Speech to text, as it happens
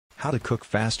How to cook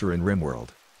faster in RimWorld.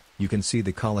 You can see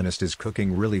the colonist is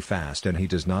cooking really fast and he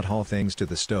does not haul things to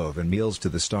the stove and meals to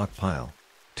the stockpile.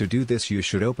 To do this you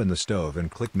should open the stove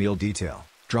and click meal detail,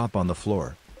 drop on the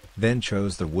floor. Then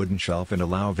choose the wooden shelf and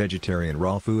allow vegetarian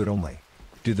raw food only.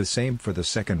 Do the same for the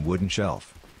second wooden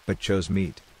shelf, but choose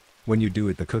meat. When you do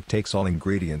it, the cook takes all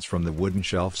ingredients from the wooden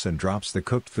shelves and drops the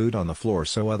cooked food on the floor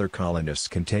so other colonists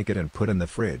can take it and put in the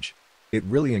fridge. It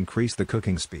really increased the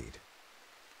cooking speed.